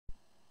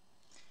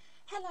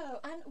Hello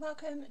and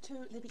welcome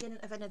to the beginning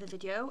of another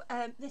video.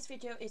 This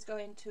video is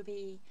going to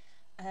be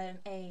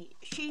a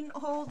Shein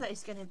haul that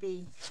is going to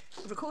be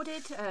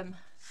recorded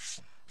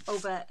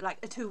over like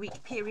a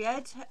 2-week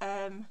period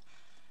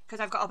because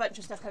I've got a bunch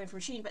of stuff coming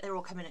from Shein, but they're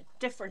all coming at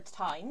different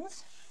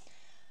times.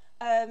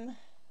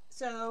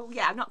 So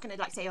yeah, I'm not going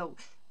to say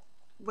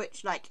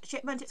which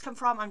shipment it's come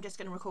from. I'm just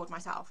going to record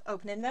myself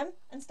opening them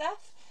and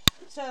stuff.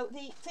 So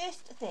the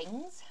first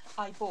things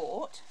I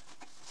bought,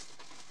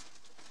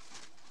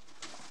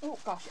 oh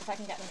gosh, if I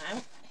can get them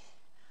out,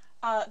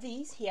 are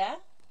these here.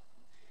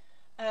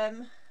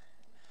 And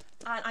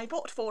I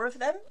bought 4 of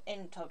them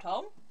in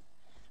total.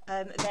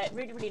 They're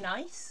really, really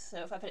nice.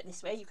 So if I put it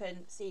this way, you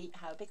can see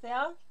how big they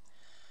are.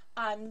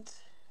 And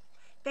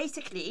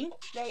basically,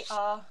 they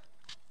are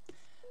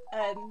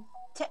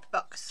tip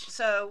books.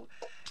 So,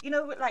 you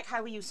know, like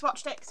how we use swatch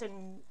sticks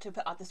and to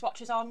put the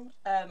swatches on.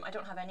 I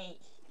don't have any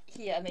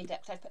here made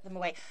up because I put them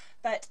away.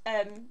 But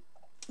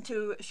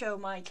to show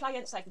my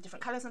clients like the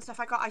different colours and stuff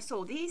I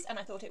saw these and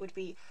I thought it would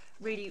be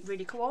really,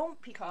 really cool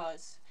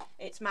because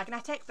it's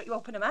magnetic, but you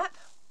open them up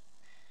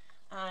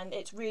and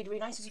it's really, really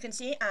nice, as you can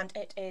see, and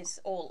it is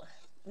all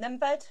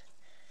numbered.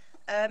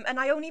 And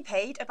I only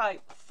paid about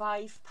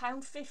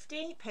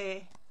 £5.50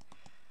 per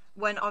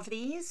one of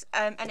these,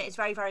 and it is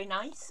very, very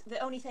nice. The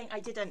only thing I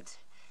didn't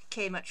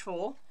care much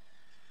for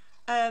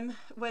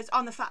was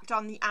on the fact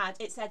on the ad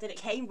it said that it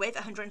came with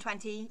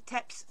 120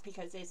 tips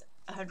because there's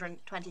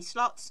 120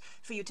 slots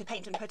for you to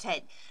paint and put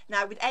in.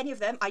 Now with any of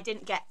them I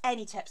didn't get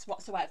any tips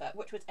whatsoever,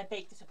 which was a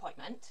big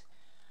disappointment.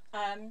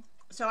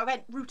 So I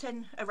went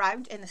rooting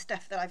around in the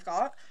stuff that I've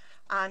got,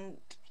 and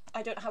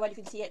I don't know how well you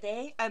can see it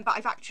there, but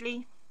I've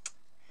actually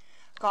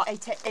got a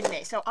tip in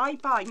there. So I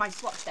buy my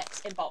swatch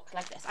sticks in bulk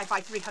like this. I buy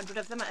 300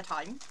 of them at a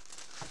time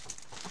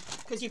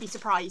because you'd be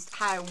surprised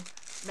how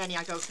many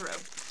I go through.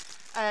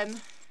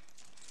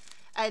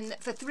 And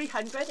for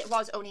 300 it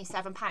was only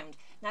 £7.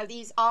 Now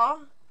these are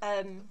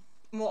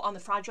more on the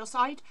fragile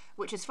side,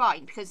 which is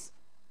fine because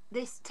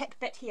this tip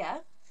bit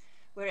here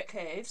where it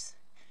curves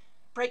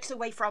breaks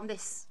away from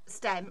this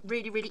stem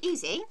really, really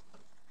easy.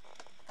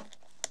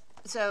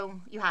 So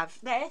you have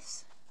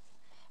this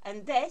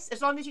and this,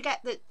 as long as you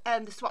get the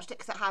swatch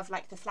sticks that have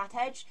like the flat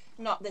edge,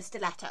 not the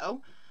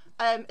stiletto,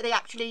 they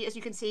actually, as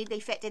you can see,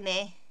 they fit in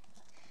there.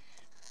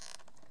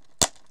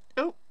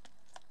 Oh,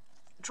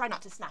 try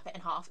not to snap it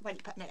in half when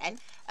you're putting it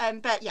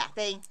in, but yeah,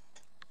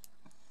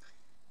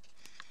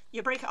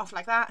 you break it off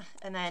like that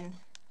and then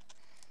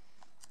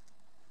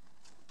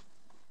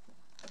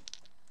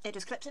it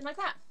just clips in like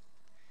that,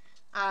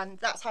 and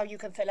that's how you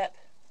can fill up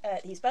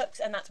these books,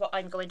 and that's what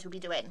I'm going to be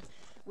doing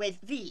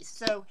with these.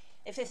 So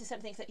if this is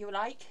something that you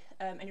like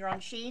and you're on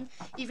Shein,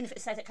 even if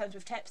it says it comes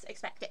with tips,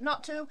 expect it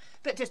not to,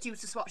 but just use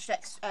the swatch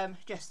sticks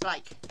just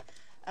like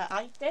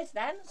I did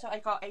then. So I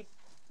got a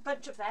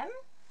bunch of them.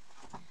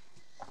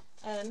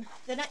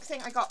 The next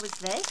thing I got was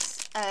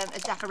this,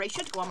 as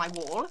decoration to go on my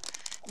wall.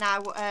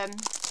 Now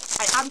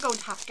I am going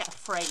to have to get a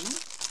frame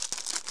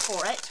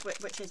for it,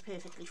 which is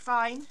perfectly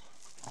fine.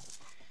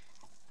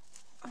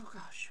 Oh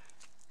gosh,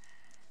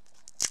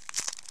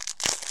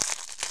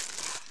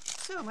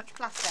 so much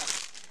plastic.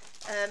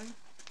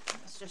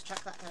 Let's just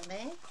chuck that down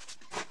there.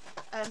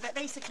 But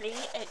basically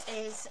it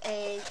is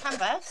a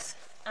canvas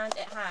and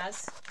it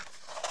has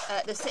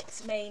the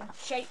 6 main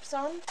shapes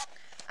on.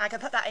 I can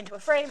put that into a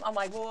frame on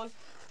my wall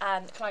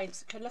and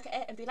clients can look at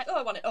it and be like, oh,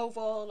 I want an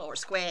oval or a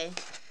square,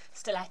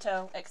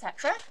 stiletto,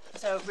 etc.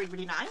 So really,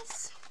 really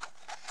nice.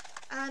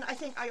 And I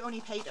think I only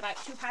paid about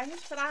 £2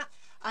 for that,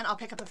 and I'll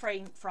pick up a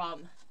frame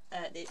from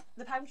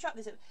the pound shop.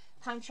 There's a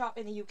pound shop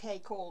in the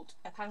UK called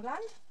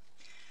Poundland.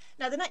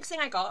 Now the next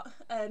thing I got,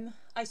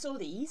 I saw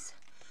these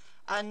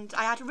and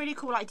I had a really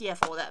cool idea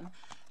for them.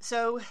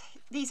 So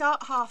these are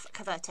half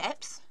cover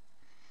tips.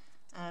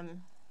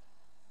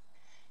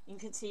 You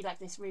can see like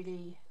this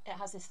really, it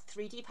has this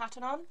 3D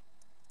pattern on.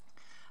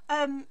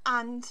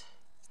 And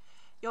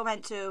you're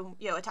meant to,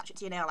 you know, attach it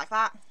to your nail like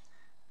that,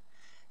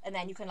 and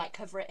then you can like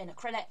cover it in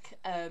acrylic,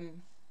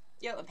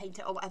 you know, and paint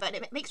it or whatever, and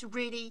it makes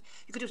really,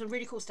 you could do some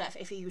really cool stuff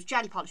if you use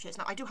jelly polishes.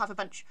 Now I do have a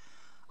bunch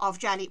of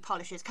jelly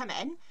polishes come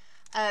in,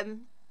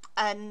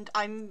 and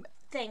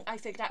I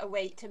figured out a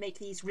way to make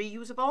these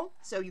reusable,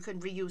 so you can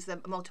reuse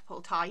them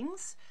multiple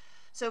times.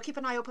 So keep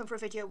an eye open for a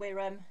video where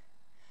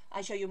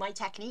I show you my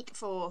technique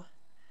for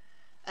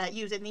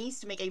using these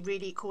to make a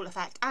really cool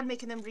effect and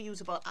making them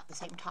reusable at the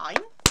same time.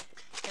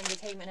 And they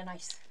came in a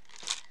nice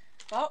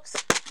box,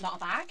 not a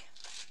bag.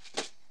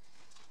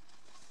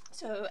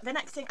 So the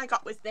next thing I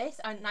got was this,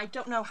 and I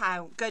don't know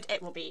how good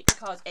it will be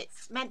because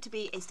it's meant to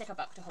be a sticker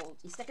book to hold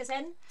your stickers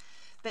in,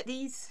 but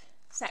these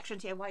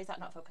sections here, why is that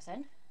not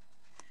focusing?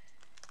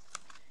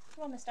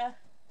 Come on, mister.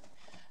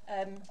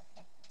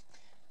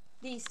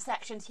 These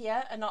sections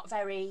here are not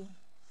very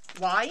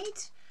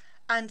wide,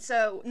 and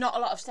so not a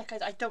lot of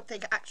stickers I don't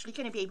think are actually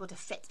going to be able to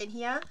fit in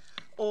here,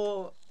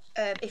 or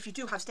if you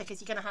do have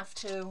stickers you're going to have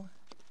to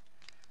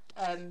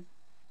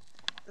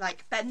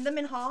like bend them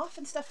in half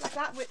and stuff like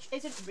that, which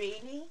isn't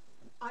really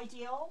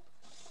ideal.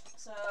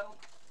 So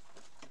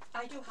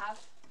I do have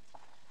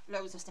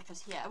loads of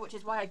stickers here, which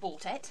is why I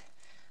bought it.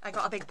 I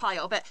got a big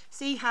pile, but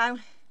see how,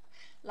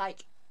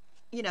 like,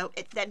 you know,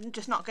 they're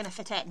just not going to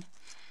fit in.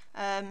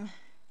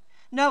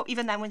 No,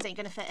 even them ones ain't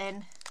going to fit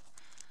in.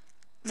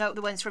 No,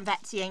 the ones from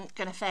Betsy ain't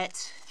going to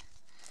fit.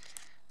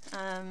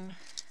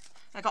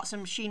 I got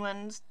some Shein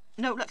ones.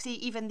 No, look, see,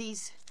 even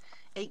these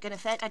ain't going to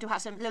fit. I do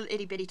have some little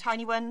itty bitty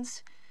tiny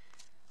ones.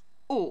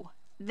 Oh,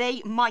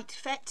 they might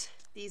fit,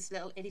 these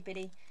little itty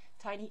bitty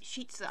tiny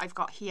sheets that I've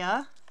got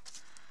here.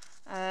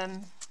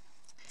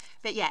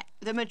 But yeah,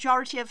 the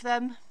majority of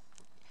them,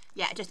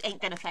 yeah, it just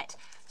ain't gonna fit.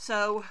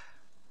 So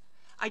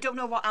I don't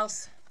know what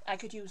else I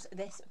could use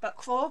this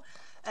book for.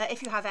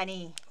 If you have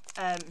any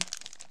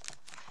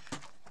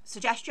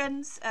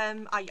suggestions,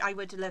 I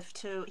would love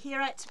to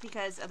hear it,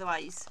 because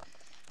otherwise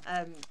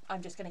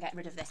I'm just gonna get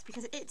rid of this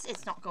because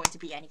it's not going to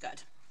be any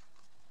good.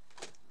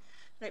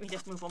 Let me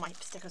just move all my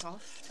stickers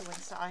off to one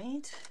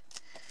side.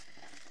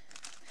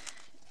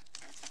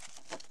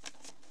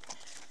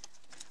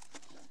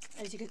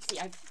 As you can see,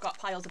 I've got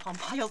piles upon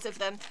piles of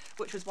them,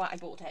 which was why I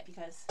bought it,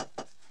 because,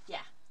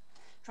 yeah,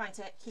 trying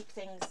to keep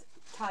things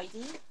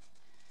tidy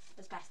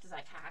as best as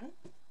I can.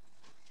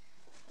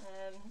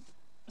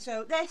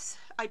 So this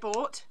I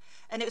bought,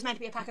 and it was meant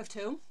to be a pack of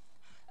 2,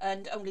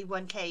 and only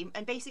 1 came,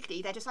 and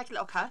basically they're just like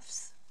little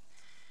cuffs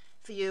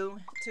for you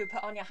to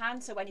put on your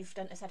hand, so when you've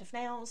done a set of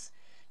nails,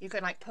 you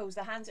can like pose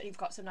the hands and you've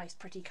got some nice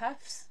pretty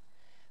cuffs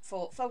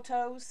for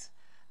photos.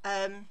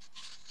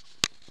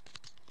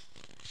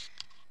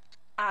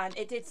 And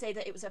it did say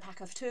that it was a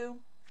pack of 2,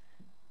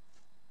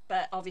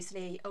 but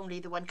obviously only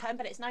the 1 come.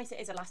 But it's nice, it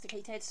is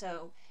elasticated,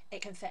 so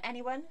it can fit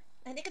anyone,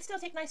 and it can still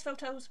take nice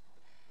photos.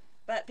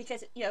 But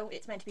because, you know,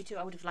 it's meant to be 2,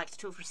 I would have liked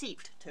to have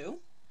received 2.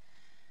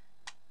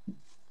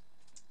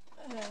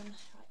 Right,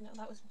 no,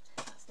 that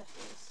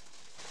stuff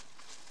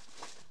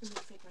is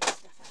figuring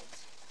stuff out.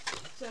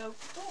 So,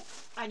 oh,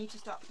 I need to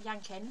stop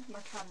yanking my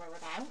camera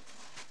about.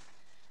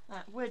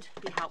 That would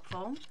be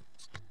helpful.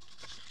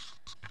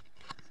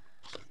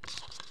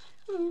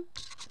 And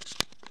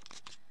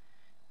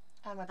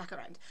we're back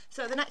around.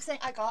 So the next thing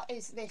I got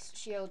is this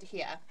shield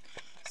here.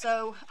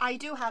 So I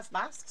do have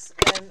masks.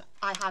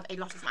 I have a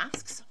lot of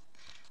masks.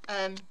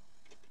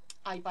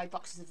 I buy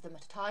boxes of them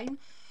at a time,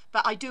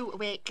 but I do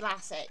wear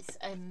glasses,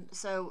 and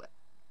so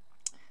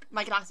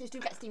my glasses do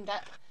get steamed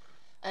up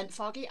and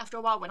foggy after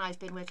a while when I've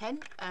been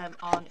working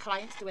on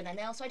clients doing their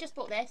nails. So I just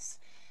bought this,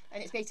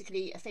 and it's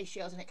basically a face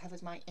shield, and it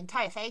covers my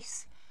entire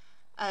face,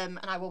 and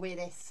I will wear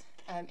this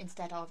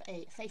instead of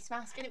a face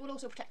mask, and it will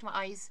also protect my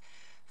eyes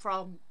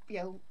from, you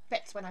know,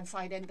 bits when I'm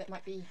filing that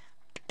might be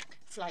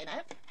flying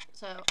out.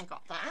 So I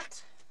got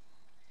that.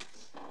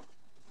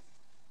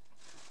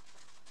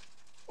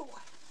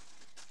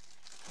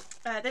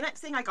 The next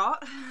thing I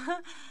got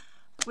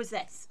was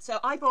this. So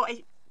I bought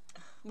it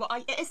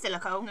is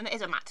silicone, and it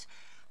is a mat,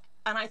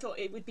 and I thought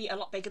it would be a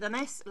lot bigger than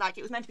this. Like,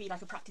 it was meant to be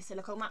like a practice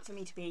silicone mat for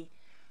me to be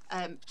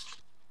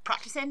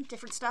practicing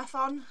different stuff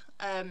on.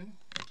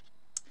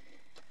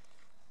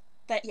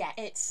 But yeah,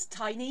 it's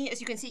tiny.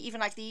 As you can see,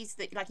 even like these,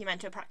 that like you're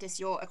meant to practice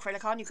your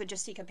acrylic on, you could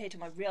just see compared to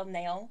my real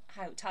nail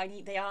how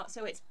tiny they are.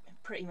 So it's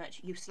pretty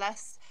much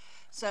useless.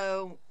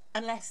 So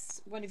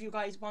unless one of you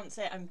guys wants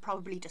it, I'm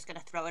probably just going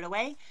to throw it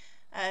away.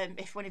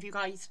 If one of you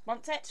guys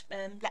wants it,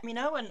 let me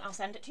know and I'll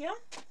send it to you.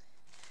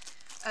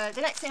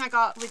 The next thing I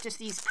got was just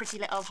these pretty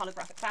little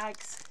holographic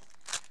bags,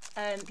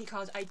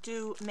 because I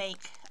do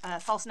make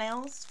false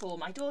nails for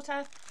my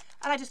daughter,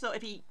 and I just thought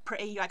it'd be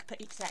pretty. I could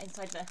put each set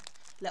inside the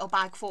little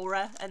bag for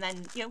her, and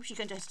then, you know, she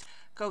can just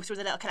go through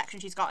the little collection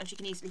she's got, and she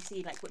can easily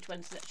see like which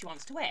ones that she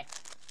wants to wear.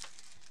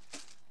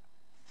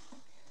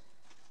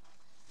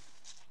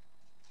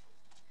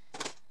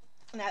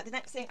 Now the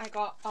next thing I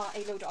got are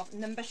a load of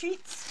number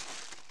sheets,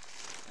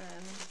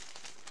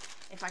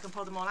 if I can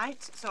pull them all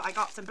out. So I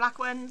got some black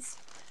ones.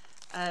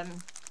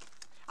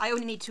 I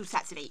only need 2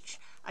 sets of each.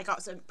 I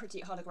got some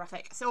pretty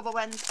holographic silver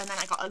ones, and then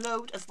I got a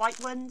load of white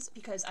ones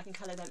because I can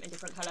colour them in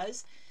different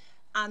colours.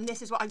 And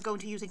this is what I'm going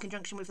to use in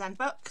conjunction with them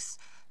books.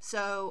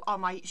 So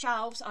on my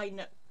shelves, I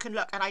can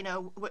look and I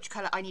know which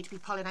colour I need to be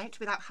pulling out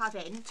without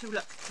having to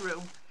look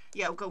through,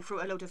 you know, go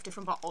through a load of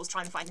different bottles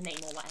trying to find a name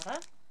or whatever.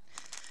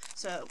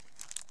 So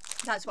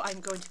that's what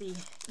I'm going to be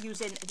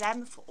using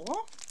them for.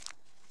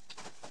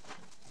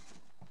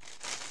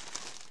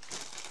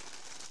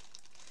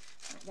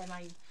 They're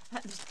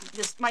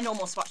my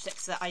normal swatch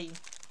sticks that I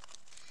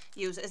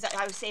use. As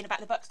I was saying about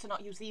the books, to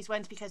not use these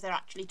ones because they're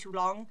actually too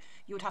long.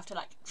 You would have to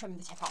like trim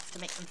the tip off to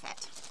make them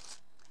fit.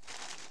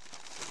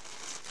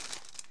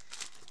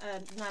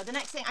 Now the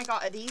next thing I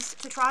got are these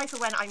to try for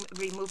when I'm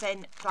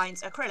removing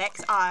clients'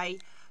 acrylics. I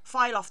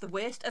file off the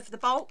worst of the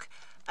bulk,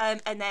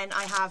 and then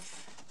I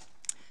have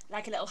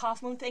like a little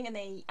half moon thing, and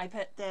I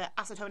put the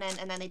acetone in,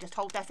 and then they just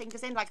hold their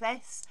fingers in like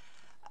this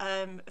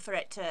for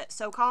it to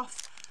soak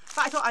off.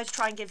 But I thought I'd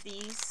try and give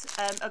these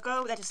a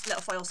go. They're just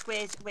little foil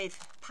squares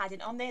with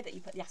padding on there that you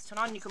put the acetone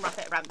on. You can wrap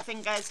it around the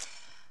fingers,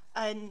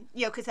 and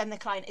you know, because then the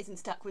client isn't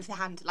stuck with the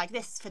hand like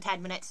this for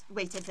 10 minutes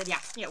waiting for the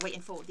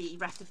waiting for the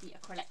rest of the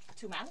acrylic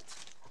to melt.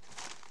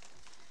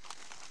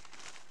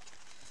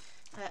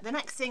 The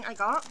next thing I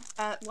got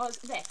was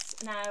this.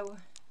 Now,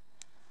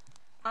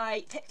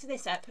 I picked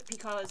this up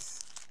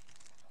because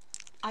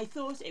I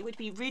thought it would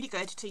be really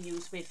good to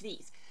use with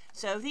these.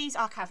 So these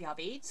are caviar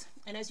beads,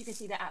 and as you can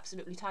see, they're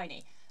absolutely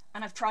tiny.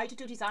 And I've tried to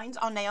do designs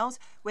on nails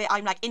where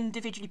I'm like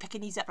individually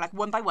picking these up like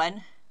one by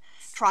one,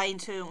 trying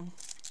to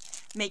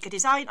make a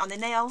design on the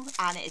nail,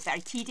 and it is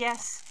very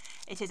tedious.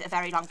 It is a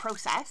very long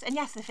process, and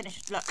yes, the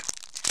finished look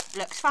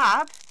looks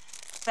fab,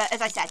 but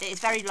as I said, it is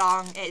very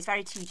long, it is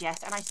very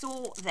tedious. And I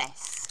saw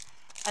this,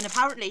 and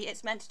apparently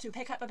it's meant to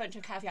pick up a bunch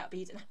of caviar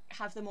beads and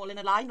have them all in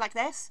a line like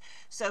this,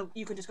 so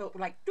you can just go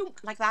like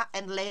dunk like that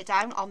and lay it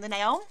down on the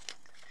nail.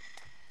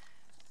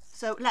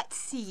 So let's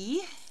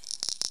see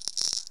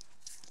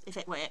if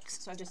it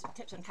works. So I've just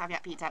tipped some caviar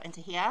beads out into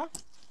here.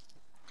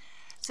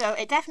 So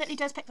it definitely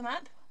does pick them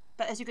up,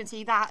 but as you can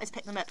see, that has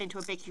picked them up into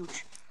a big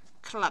huge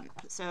clump.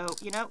 So,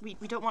 you know, we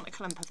don't want a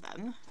clump of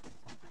them.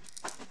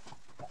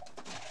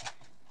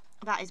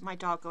 That is my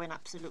dog going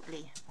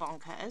absolutely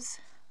bonkers.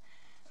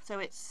 So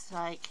it's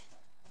like,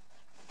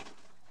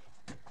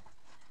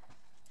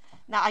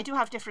 now I do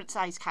have different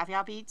size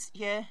caviar beads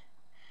here,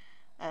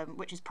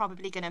 which is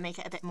probably going to make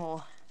it a bit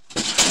more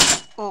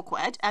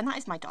awkward, and that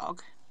is my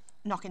dog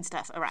knocking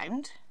stuff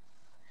around.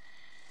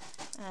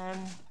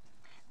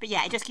 But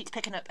yeah, it just keeps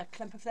picking up a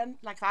clump of them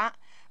like that,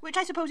 which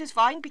I suppose is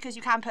fine because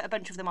you can put a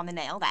bunch of them on the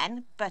nail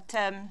then, but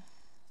and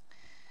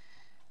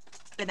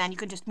then you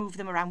can just move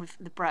them around with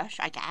the brush,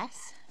 I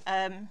guess.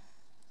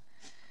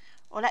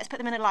 Or let's put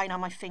them in a line on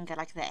my finger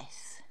like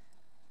this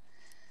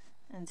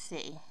and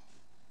see.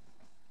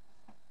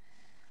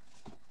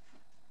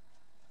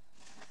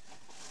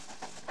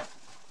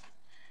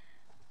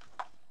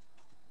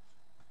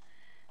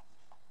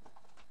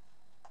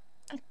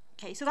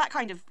 Okay, so that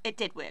kind of, it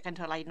did work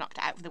until I knocked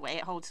it out of the way.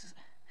 It holds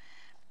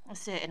a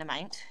certain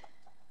amount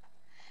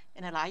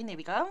in a line. There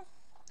we go.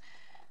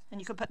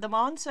 And you can put them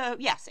on. So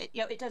yes,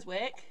 it does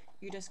work.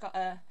 You just got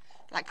to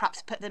like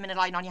perhaps put them in a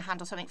line on your hand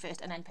or something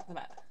first and then pick them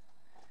up.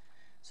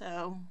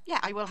 So yeah,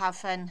 I will have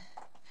fun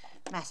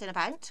messing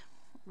about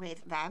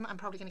with them. I'm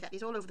probably going to get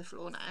these all over the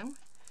floor now.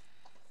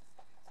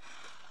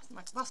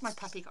 What's my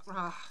puppy got?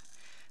 Oh.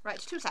 Right,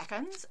 2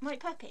 seconds. My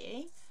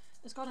puppy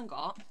has gone and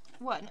got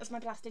one of my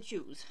blasted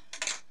shoes.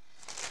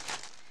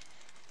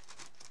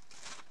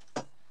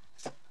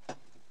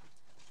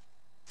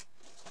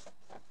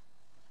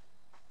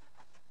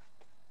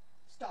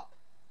 Stop.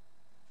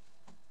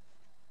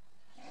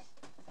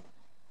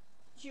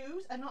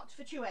 Shoes are not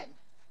for chewing.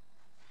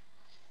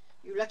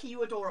 You lucky,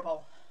 you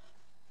adorable.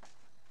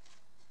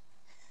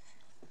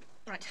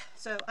 Right,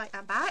 so I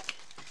am back.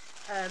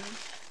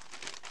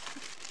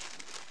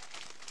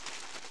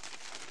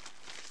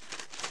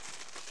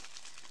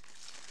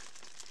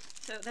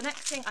 So the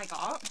next thing I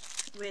got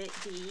were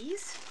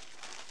these.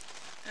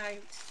 I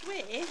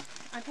swear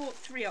I bought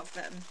 3 of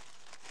them.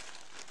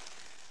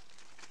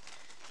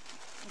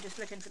 I'm just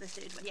looking for the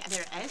third one. Yeah,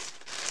 there it is.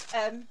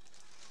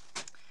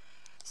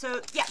 So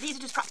yeah, these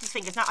are just practice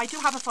fingers. Now I do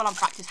have a full-on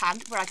practice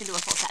hand where I can do a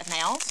full set of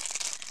nails.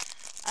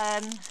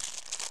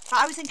 But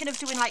I was thinking of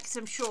doing like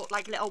some short,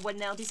 like little one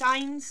nail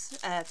designs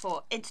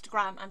for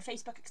Instagram and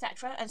Facebook,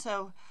 etc. And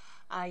so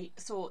I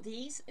saw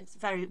these. It's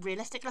very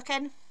realistic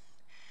looking.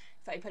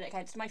 If I put it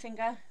against my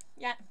finger,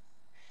 yeah,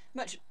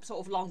 much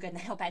sort of longer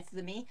nail beds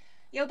than me.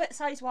 You know, but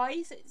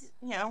size-wise, it's,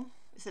 you know,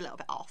 it's a little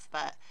bit off,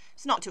 but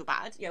it's not too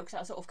bad. You know, because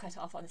I'll sort of cut it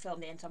off on the film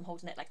there, and so I'm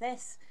holding it like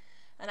this,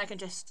 and I can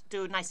just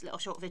do nice little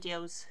short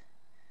videos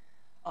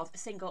of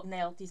single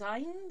nail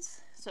designs.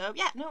 So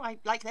yeah, no, I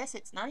like this.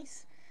 It's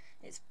nice.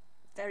 It's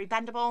very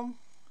bendable.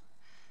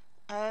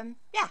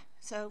 Yeah,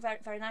 so very,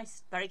 very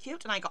nice, very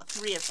cute. And I got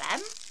 3 of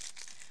them.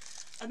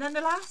 And then the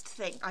last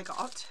thing I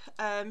got,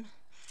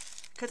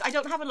 because I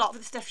don't have a lot of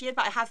the stuff here,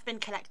 but I have been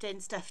collecting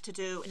stuff to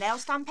do nail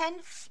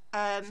stamping.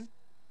 And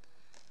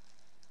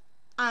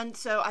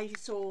so I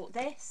saw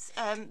this.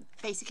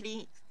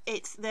 Basically,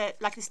 it's the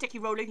sticky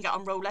roller you can get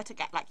on Roller to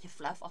get like your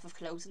fluff off of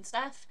clothes and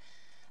stuff.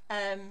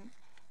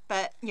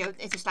 But you know,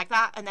 it's just like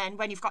that, and then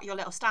when you've got your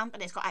little stamp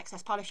and it's got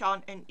excess polish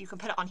on, and you can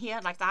put it on here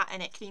like that,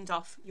 and it cleans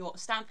off your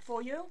stamp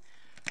for you,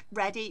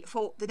 ready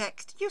for the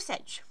next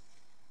usage.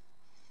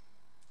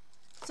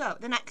 So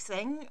the next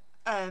thing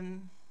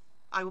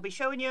I will be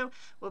showing you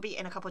will be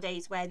in a couple of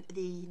days when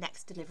the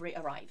next delivery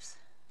arrives.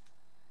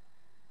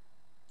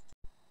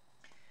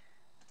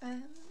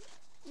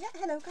 Yeah,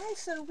 hello guys,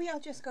 so we are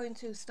just going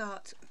to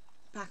start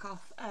back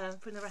off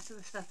from the rest of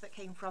the stuff that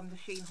came from the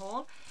Shein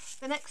haul.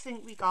 The next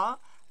thing we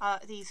got are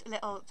these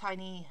little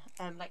tiny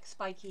like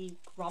spiky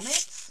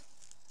grommets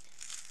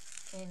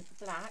in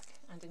black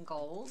and in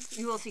gold.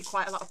 You will see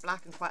quite a lot of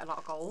black and quite a lot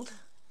of gold.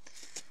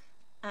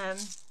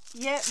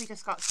 Yeah, we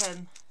just got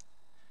some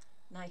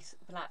nice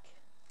black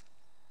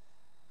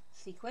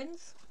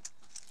sequins.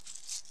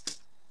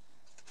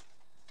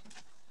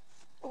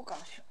 Oh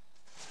gosh,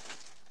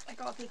 I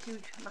got a big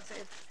huge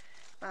massive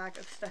bag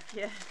of stuff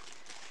here.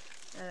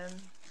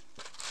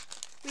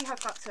 We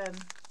have got some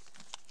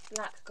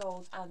black,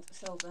 gold and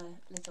silver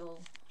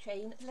little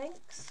chain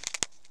links.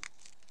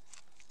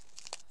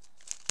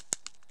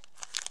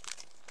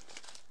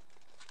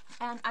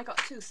 And I got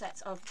 2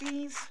 sets of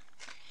these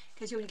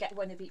because you only get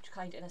 1 of each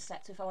kind in a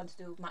set. So if I want to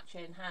do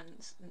matching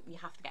hands, you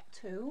have to get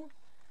 2.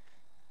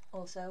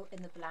 Also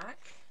in the black.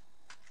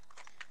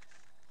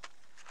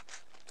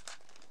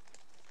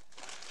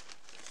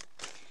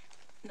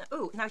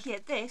 Now here,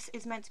 this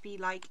is meant to be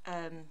like,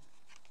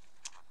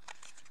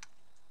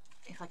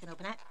 if I can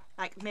open it,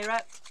 like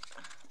mirror,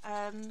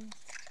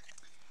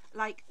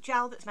 like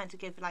gel that's meant to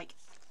give like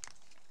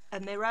a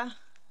mirror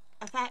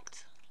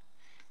effect.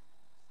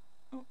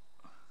 Oh.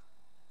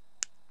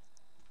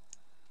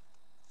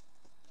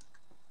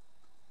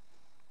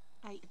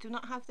 I do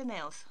not have the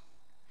nails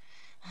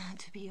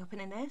to be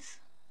opening this.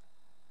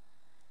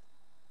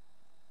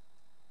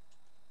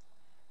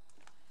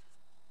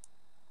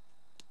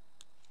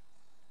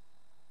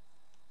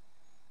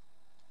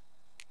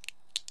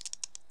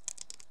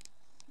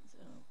 So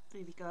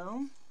there we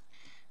go.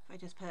 If I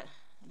just put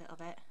a little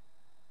bit.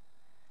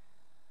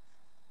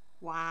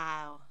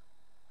 Wow.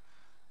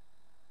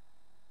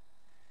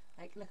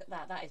 Like, look at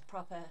that. That is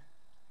proper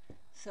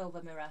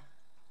silver mirror.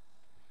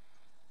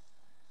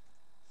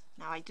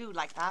 Now I do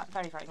like that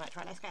very, very much.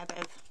 Right, let's get a bit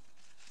of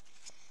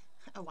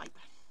a wipe.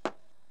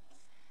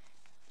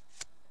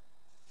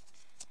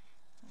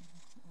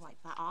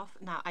 Wipe that off.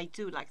 Now I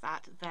do like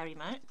that very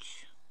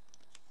much.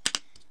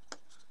 Put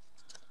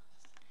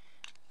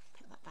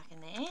that back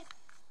in there.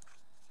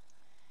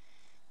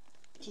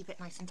 Keep it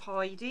nice and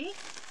tidy.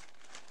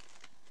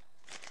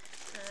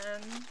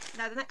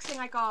 Now the next thing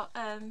I got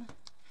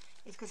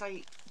is because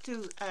I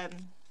do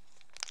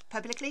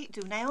publicly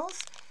do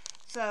nails.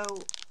 So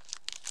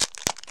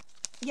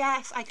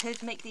yes, I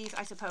could make these,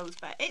 I suppose,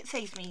 but it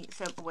saves me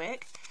some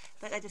work.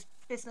 But they're just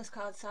business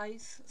card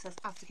size. It says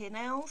aftercare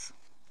nails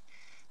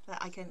that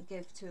I can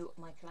give to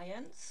my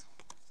clients.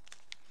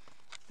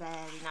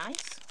 Very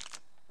nice.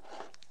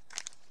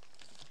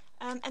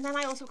 And then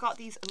I also got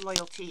these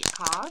loyalty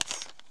cards.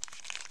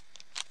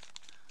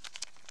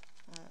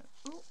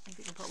 If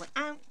you can put one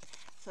out.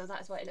 So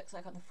that is what it looks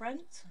like on the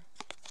front.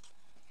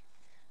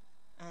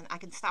 And I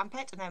can stamp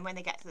it, and then when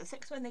they get to the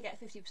 6th one, they get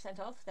 50%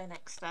 off their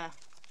next,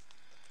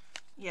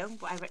 you know,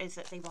 whatever it is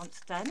that they want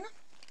done.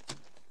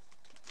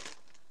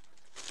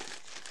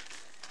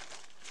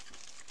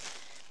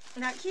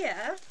 Now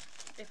here,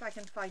 if I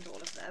can find all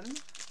of them,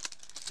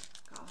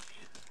 gosh,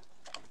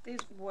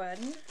 there's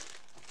 1,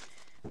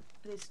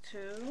 there's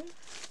 2,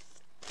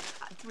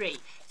 3.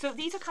 So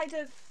these are kind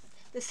of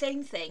the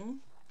same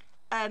thing,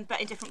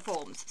 but in different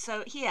forms.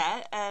 So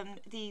here,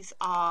 these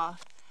are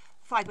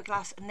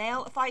fiberglass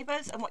nail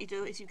fibers, and what you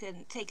do is you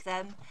can take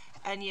them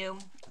and you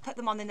put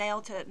them on the nail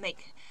to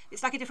make,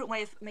 it's like a different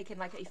way of making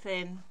like a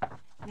firm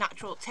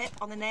natural tip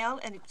on the nail.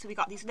 And so we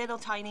got these little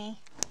tiny,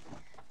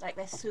 like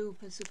they're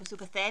super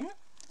thin.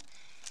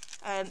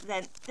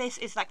 Then this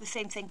is like the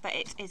same thing, but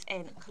it is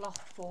in cloth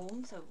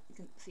form, so you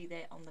can see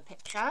there on the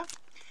picture.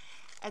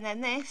 And then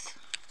this,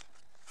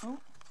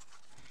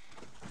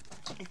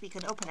 if we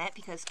can open it,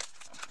 because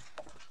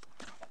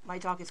my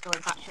dog is going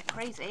batshit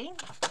crazy.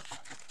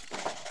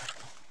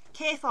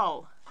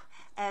 Careful!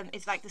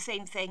 It's like the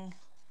same thing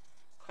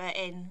but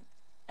in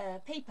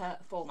paper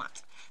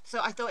format. So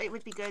I thought it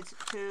would be good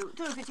to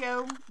do a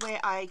video where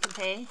I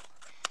compare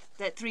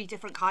the 3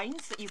 different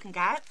kinds that you can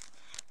get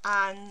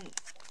and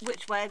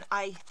which one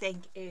I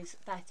think is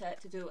better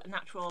to do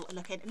natural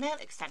looking nail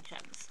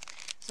extensions.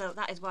 So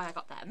that is why I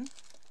got them.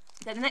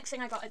 Then the next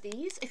thing I got are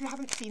these. If you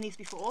haven't seen these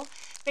before,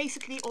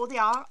 basically all they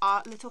are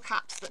little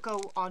caps that go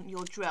on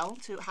your drill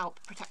to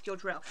help protect your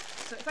drill.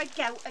 So if I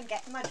go and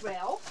get my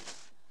drill,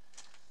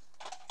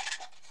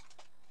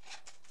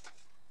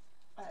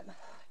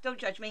 don't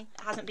judge me,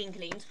 it hasn't been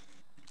cleaned.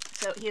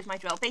 So here's my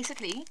drill.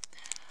 Basically,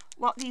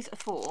 what these are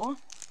for,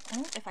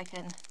 if I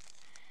can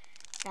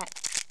get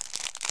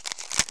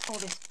all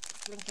this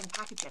blinking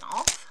packaging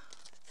off,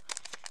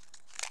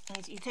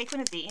 is you take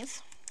one of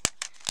these.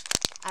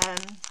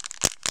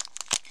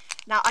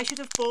 Now I should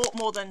have bought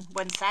more than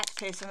 1 set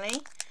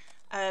personally,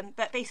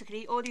 but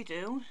basically all you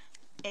do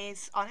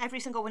is on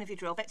every single one of your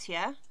drill bits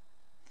here,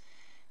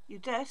 you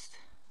just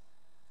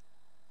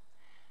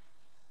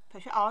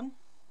push it on.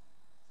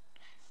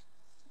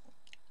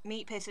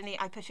 Me personally,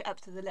 I push it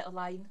up to the little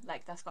line,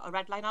 like that's got a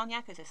red line on,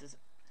 yeah, because this is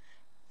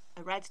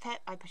a red tip.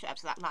 I push it up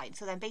to that line.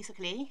 So then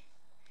basically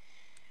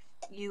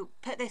you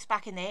put this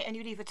back in there and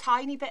you leave a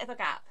tiny bit of a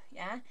gap,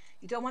 yeah.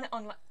 You don't want it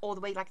on all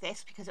the way like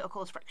this because it'll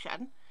cause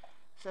friction.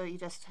 So you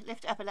just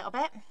lift it up a little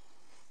bit,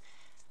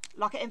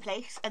 lock it in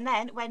place, and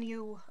then when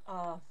you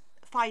are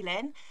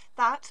filing,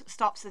 that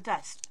stops the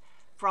dust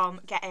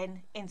from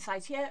getting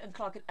inside here and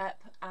clogging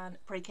up and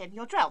breaking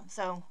your drill.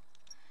 So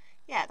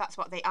yeah, that's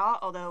what they are,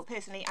 although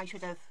personally I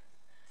should have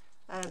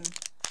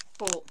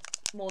bought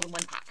more than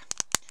 1 pack.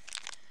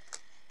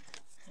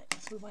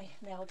 Let's move my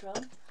nail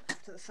drill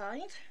to the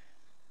side.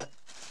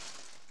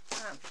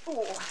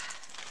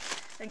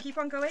 Then keep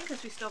on going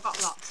because we've still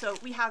got lots. So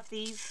we have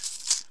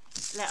these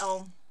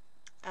little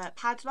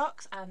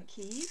padlocks and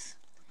keys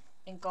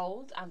in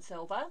gold and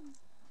silver.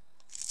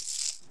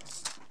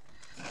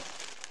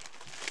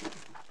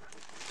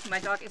 My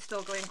dog is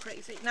still going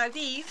crazy. Now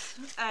these,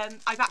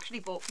 I've actually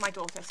bought for my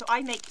daughter. So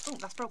I make, oh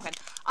that's broken.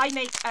 I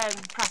make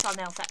press-on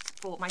nail sets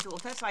for my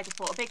daughter. So I just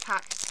bought a big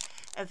pack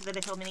of the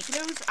little mini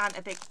glues and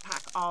a big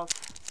pack of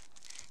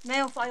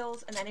nail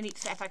files. And then in each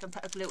set I can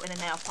put a glue and a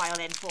nail file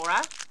in for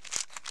her.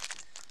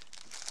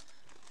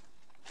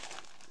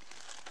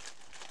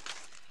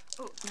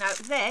 Oh, now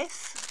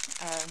this,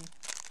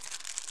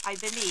 I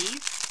believe,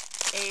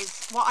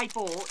 is what I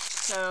bought.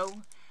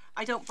 So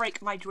I don't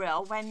break my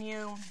drill when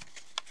you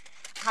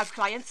have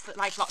clients that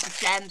like lots of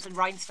gems and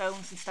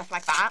rhinestones and stuff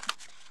like that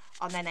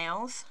on their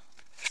nails.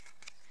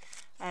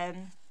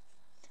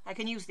 I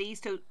can use these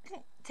to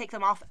take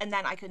them off, and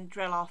then I can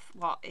drill off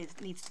what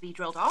needs to be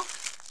drilled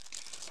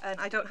off, and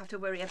I don't have to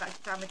worry about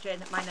damaging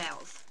my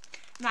nails.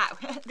 Now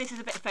this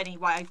is a bit funny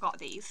why I've got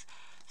these.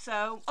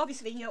 So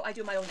obviously, you know, I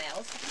do my own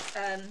nails.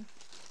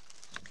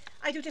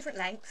 I do different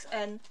lengths,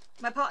 and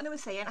my partner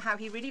was saying how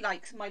he really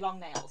likes my long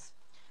nails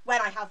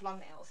when I have long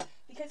nails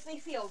because they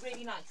feel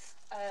really nice.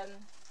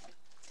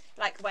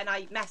 Like when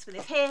I mess with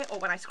his hair or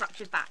when I scratch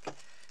his back.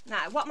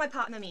 Now, what my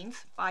partner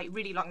means by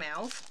really long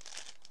nails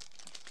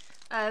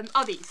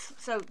are these.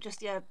 So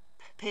just, yeah,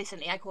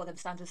 personally, I call them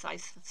standard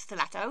size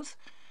stilettos.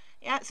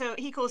 Yeah, so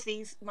he calls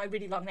these my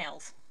really long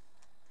nails.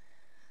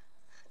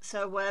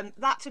 So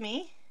that to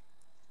me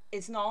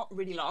is not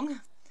really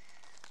long.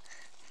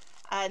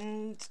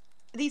 And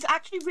these are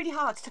actually really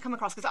hard to come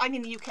across because I'm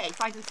in the UK,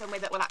 finding somewhere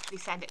that will actually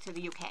send it to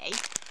the UK.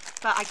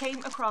 But I came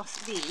across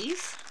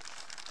these.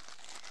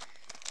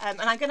 And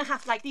I'm going to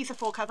have, like, these are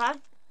full cover,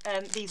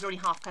 these are only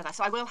half cover,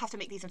 so I will have to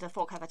make these into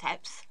full cover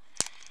tips.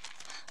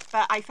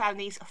 But I found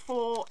these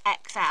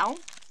 4XL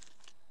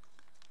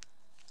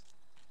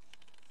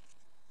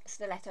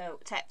stiletto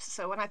tips,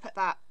 so when I put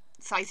that,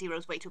 size 0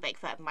 is way too big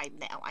for my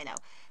nail, I know.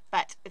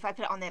 But if I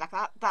put it on there like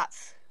that,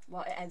 that's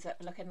what it ends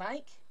up looking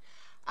like.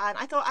 And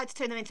I thought I'd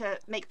turn them into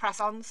make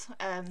press-ons.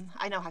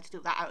 I know how to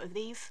do that out of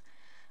these.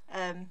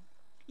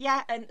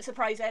 Yeah, and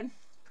surprising.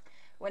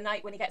 One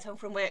night when he gets home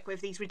from work with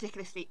these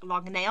ridiculously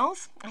long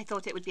nails, I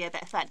thought it would be a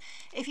bit of fun.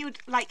 If you would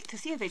like to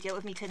see a video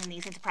of me turning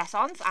these into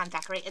press-ons and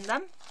decorating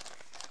them,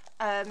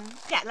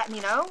 yeah, let me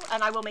know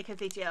and I will make a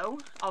video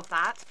of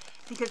that.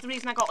 Because the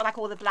reason I got like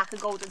all the black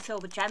and gold and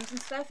silver gems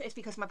and stuff is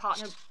because my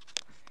partner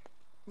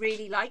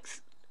really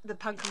likes the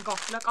punk and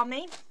goth look on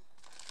me.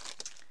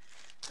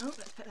 Oh,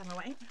 let's put them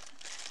away.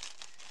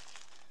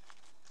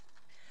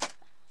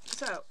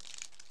 So,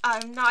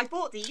 now I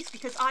bought these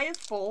because I have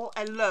bought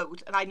a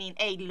load, and I mean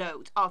a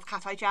load, of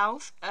cat eye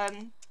gels.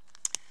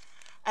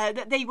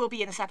 They will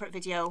be in a separate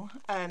video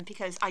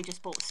because I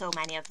just bought so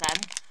many of them.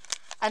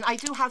 And I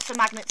do have some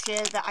magnets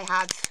here that I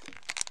had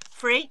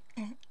free,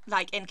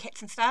 like in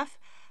kits and stuff.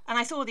 And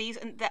I saw these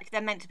and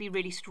they're meant to be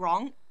really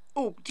strong.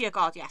 Oh, dear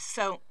God, yes.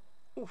 So,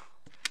 ooh,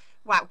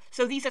 wow.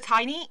 So these are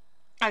tiny.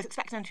 I was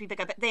expecting them to be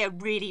bigger, but they are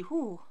really,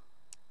 ooh,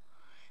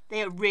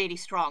 they are really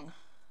strong.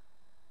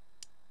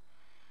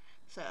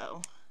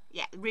 So,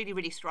 yeah, really,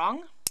 really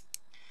strong.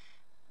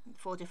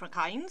 4 different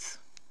kinds.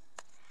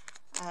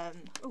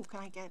 Oh, can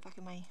I get it back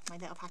in my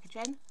little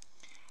packaging?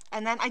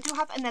 And then I do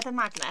have another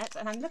magnet,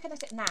 and I'm looking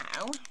at it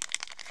now,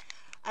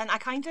 and I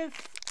kind of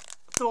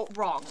thought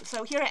wrong.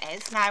 So here it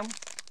is. Now,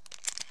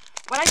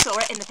 when I saw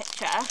it in the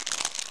picture,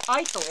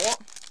 I thought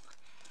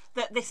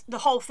that the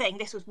whole thing,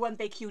 this was one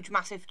big, huge,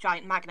 massive,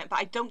 giant magnet, but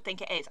I don't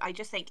think it is. I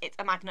just think it's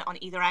a magnet on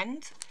either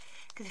end.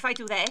 Because if I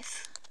do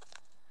this,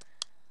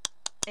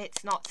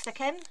 it's not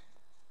sticking.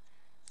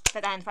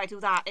 But then if I do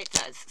that, it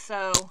does.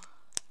 So,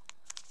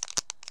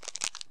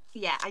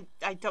 yeah,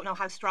 I don't know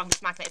how strong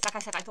this magnet is. Like I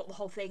said, I thought the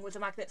whole thing was a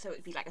magnet, so it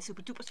would be like a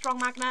super duper strong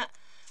magnet.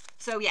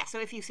 So yeah, so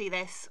if you see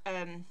this,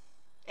 it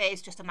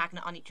is just a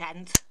magnet on each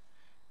end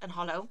and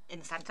hollow in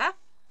the centre.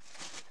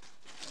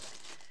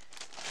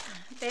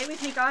 Bear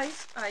with me,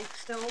 guys. I've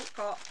still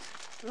got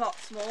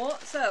lots more.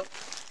 So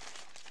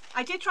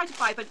I did try to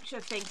buy a bunch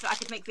of things that I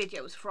could make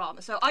videos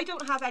from. So I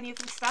don't have any of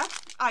this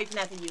stuff. I've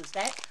never used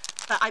it.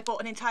 But I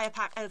bought an entire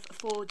pack of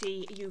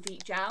 4D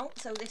UV gel.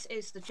 So this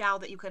is the gel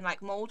that you can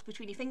like mould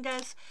between your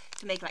fingers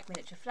to make like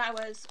miniature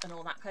flowers and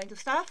all that kind of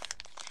stuff.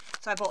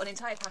 So I bought an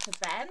entire pack of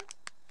them.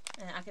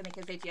 And I can make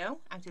a video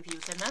out of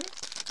using them.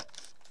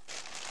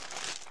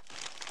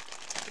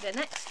 The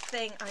next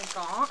thing I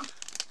got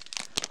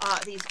are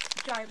these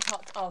giant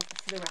pots of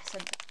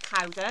fluorescent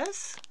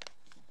powders.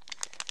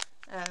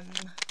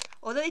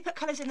 Although they put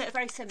colours in that are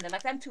very similar,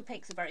 like them 2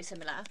 pinks are very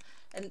similar,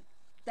 and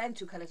them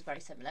 2 colours are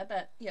very similar,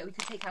 but you know, we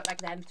could take out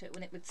like them 2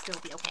 and it would still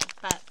be okay.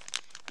 But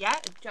yeah,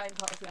 a giant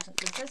pot of fluorescent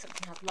glitters, so we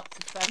can have lots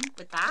of fun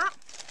with that.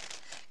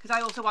 Because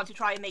I also want to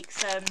try and make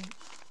some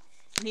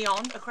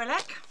neon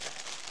acrylic.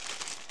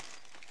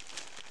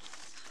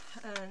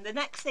 And the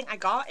next thing I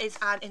got is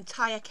an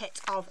entire kit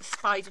of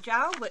spider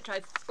gel, which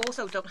I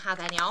also don't have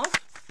any of.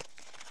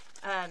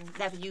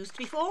 Never used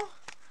before.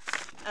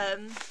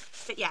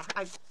 But yeah,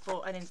 I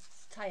bought an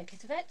entire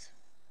kit of it.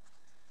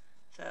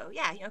 So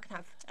yeah, you know, can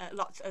have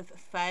lots of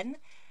fun.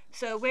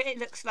 So where it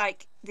looks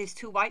like there's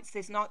 2 whites,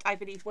 there's not. I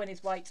believe one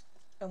is white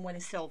and one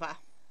is silver.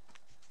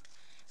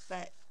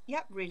 But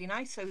Yep, really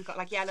nice. So we've got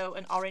like yellow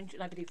and orange,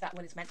 and I believe that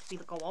one is meant to be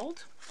the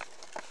gold.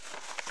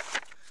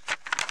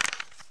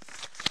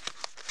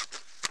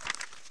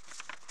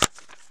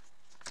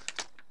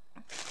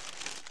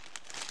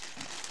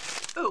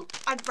 Oh,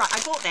 right,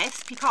 I bought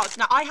this because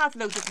now I have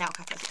loads of nail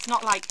cutters. It's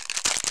not like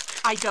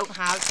I don't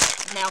have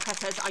nail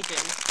cutters, I do.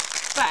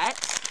 But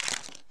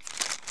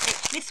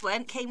this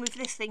one came with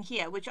this thing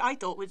here, which I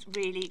thought was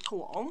really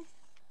cool.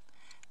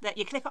 That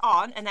you clip it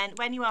on, and then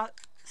when you are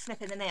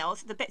snipping the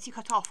nails, the bits you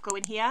cut off go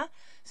in here,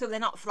 so they're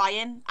not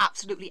flying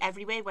absolutely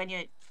everywhere when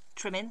you're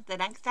trimming the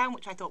length down,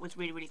 which I thought was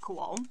really, really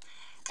cool.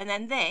 And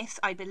then this,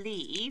 I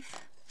believe,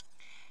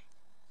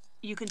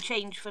 you can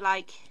change for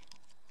like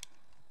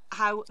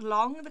how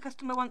long the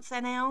customer wants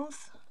their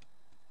nails.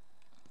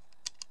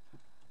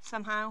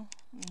 Somehow,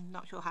 I'm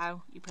not sure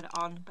how you put it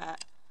on,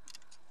 but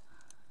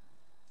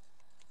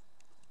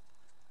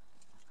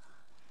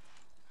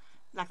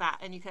like that,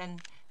 and you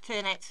can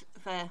turn it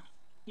for,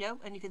 you know,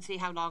 and you can see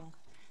how long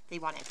they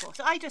want it for.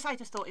 So I just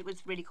thought it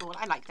was really cool.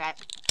 I liked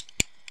it.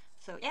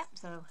 So yeah,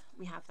 so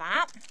we have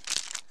that.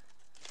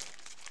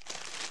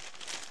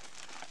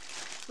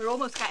 We're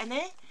almost getting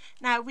there.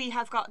 Now we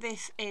have got,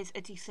 this is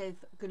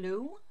adhesive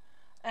glue,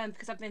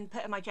 because I've been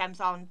putting my gems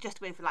on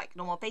just with like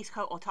normal base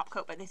coat or top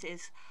coat, but this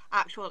is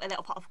a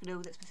little pot of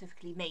glue that's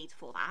specifically made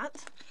for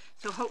that.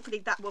 So hopefully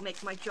that will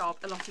make my job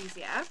a lot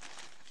easier.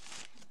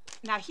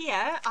 Now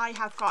here I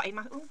have got a,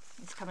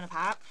 it's coming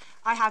apart.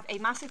 I have a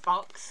massive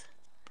box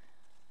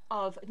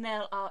of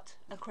nail art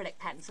acrylic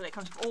pens. So it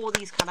comes with all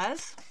these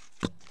colours.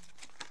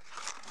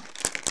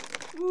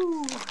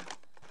 Ooh.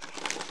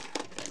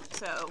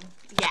 So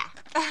yeah,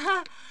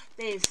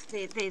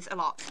 there's a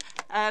lot.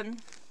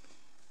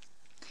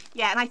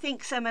 Yeah, and I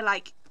think some are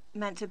like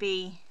meant to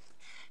be.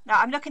 Now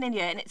I'm looking in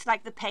here, and it's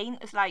like the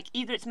paint is like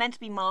either it's meant to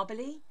be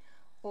marbly,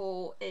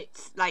 or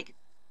it's like,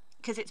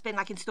 because it's been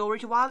like in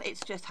storage a while, it's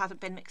just hasn't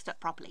been mixed up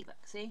properly. But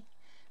see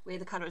where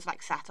the colour is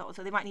like settled,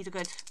 so they might need a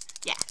good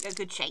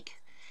shake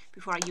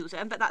before I use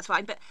them, but that's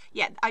fine. But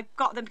yeah, I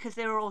got them because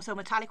there are also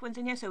metallic ones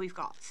in here. So we've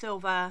got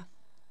silver,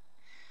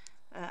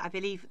 I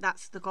believe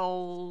that's the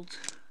gold.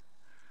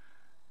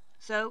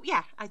 So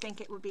yeah, I think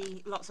it would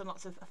be lots and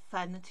lots of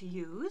fun to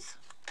use.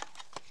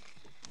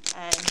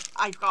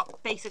 I've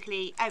got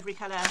basically every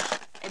colour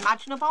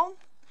imaginable.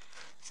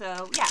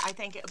 So yeah, I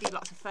think it'll be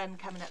lots of fun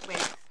coming up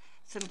with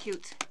some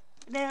cute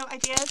nail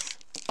ideas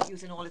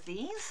using all of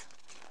these.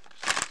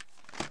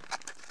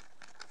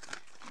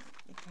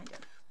 You kind of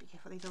be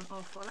careful they don't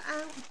all fall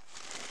out.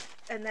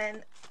 And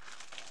then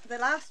the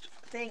last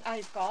thing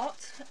I've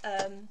got,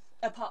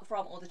 apart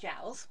from all the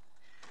gels,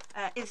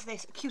 is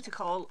this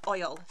cuticle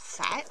oil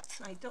set.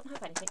 I don't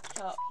have anything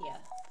sharp here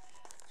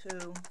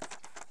to,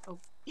 oh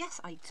yes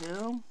I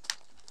do.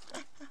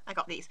 I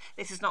got these.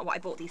 This is not what I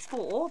bought these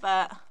for,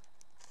 but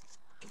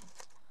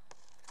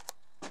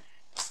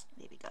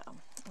there we go.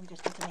 I'm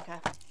just going to make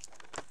a,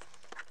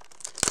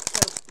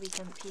 so we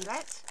can peel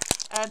it,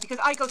 because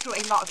I go through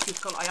a lot of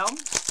cuticle oil,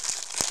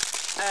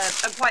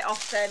 and quite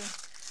often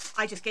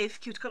I just give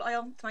cuticle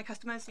oil to my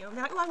customers. You know,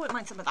 they're like, oh, I wouldn't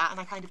mind some of that, and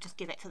I kind of just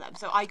give it to them.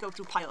 So I go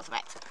through piles of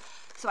it.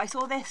 So I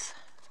saw this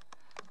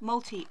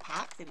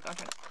multi-pack. There we go. I'm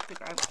trying to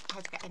figure out how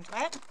to get into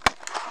it.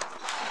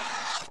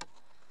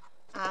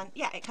 And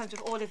yeah, it comes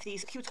with all of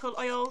these cuticle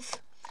oils,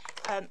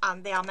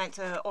 and they are meant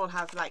to all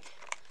have like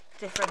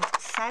different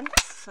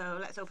scents. So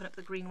let's open up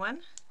the green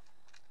one.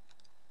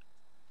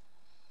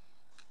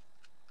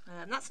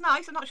 That's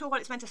nice. I'm not sure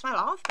what it's meant to smell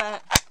of,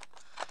 but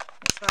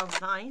it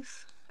smells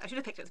nice. I should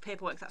have picked up the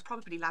purple one because that's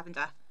probably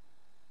lavender.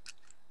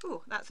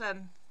 Ooh, that's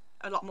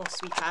a lot more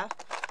sweeter.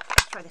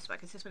 Let's try this one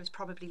because this one is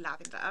probably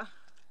lavender.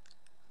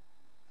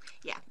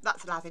 Yeah,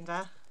 that's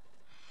lavender.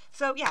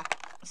 So yeah,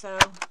 so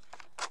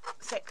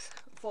 6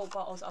 full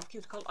bottles of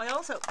cuticle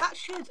oil. So that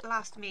should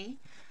last me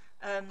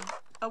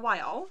a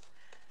while.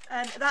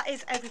 And that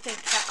is everything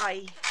that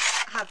I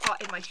have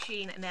got in my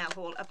Shein nail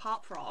haul,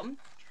 apart from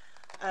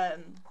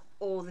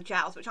all the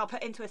gels, which I'll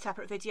put into a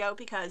separate video,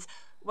 because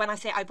when I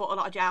say I bought a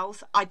lot of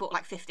gels, I bought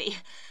like 50. So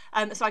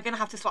I'm going to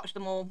have to swatch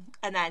them all,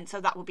 and then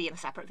so that will be in a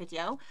separate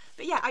video.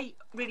 But yeah, I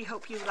really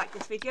hope you like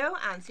this video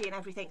and seeing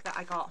everything that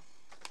I got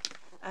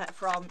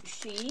from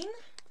Shein.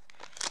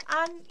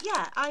 And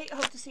yeah, I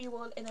hope to see you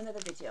all in another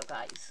video,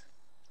 guys.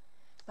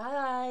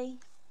 Bye.